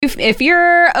If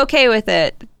you're okay with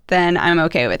it, then I'm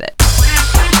okay with it.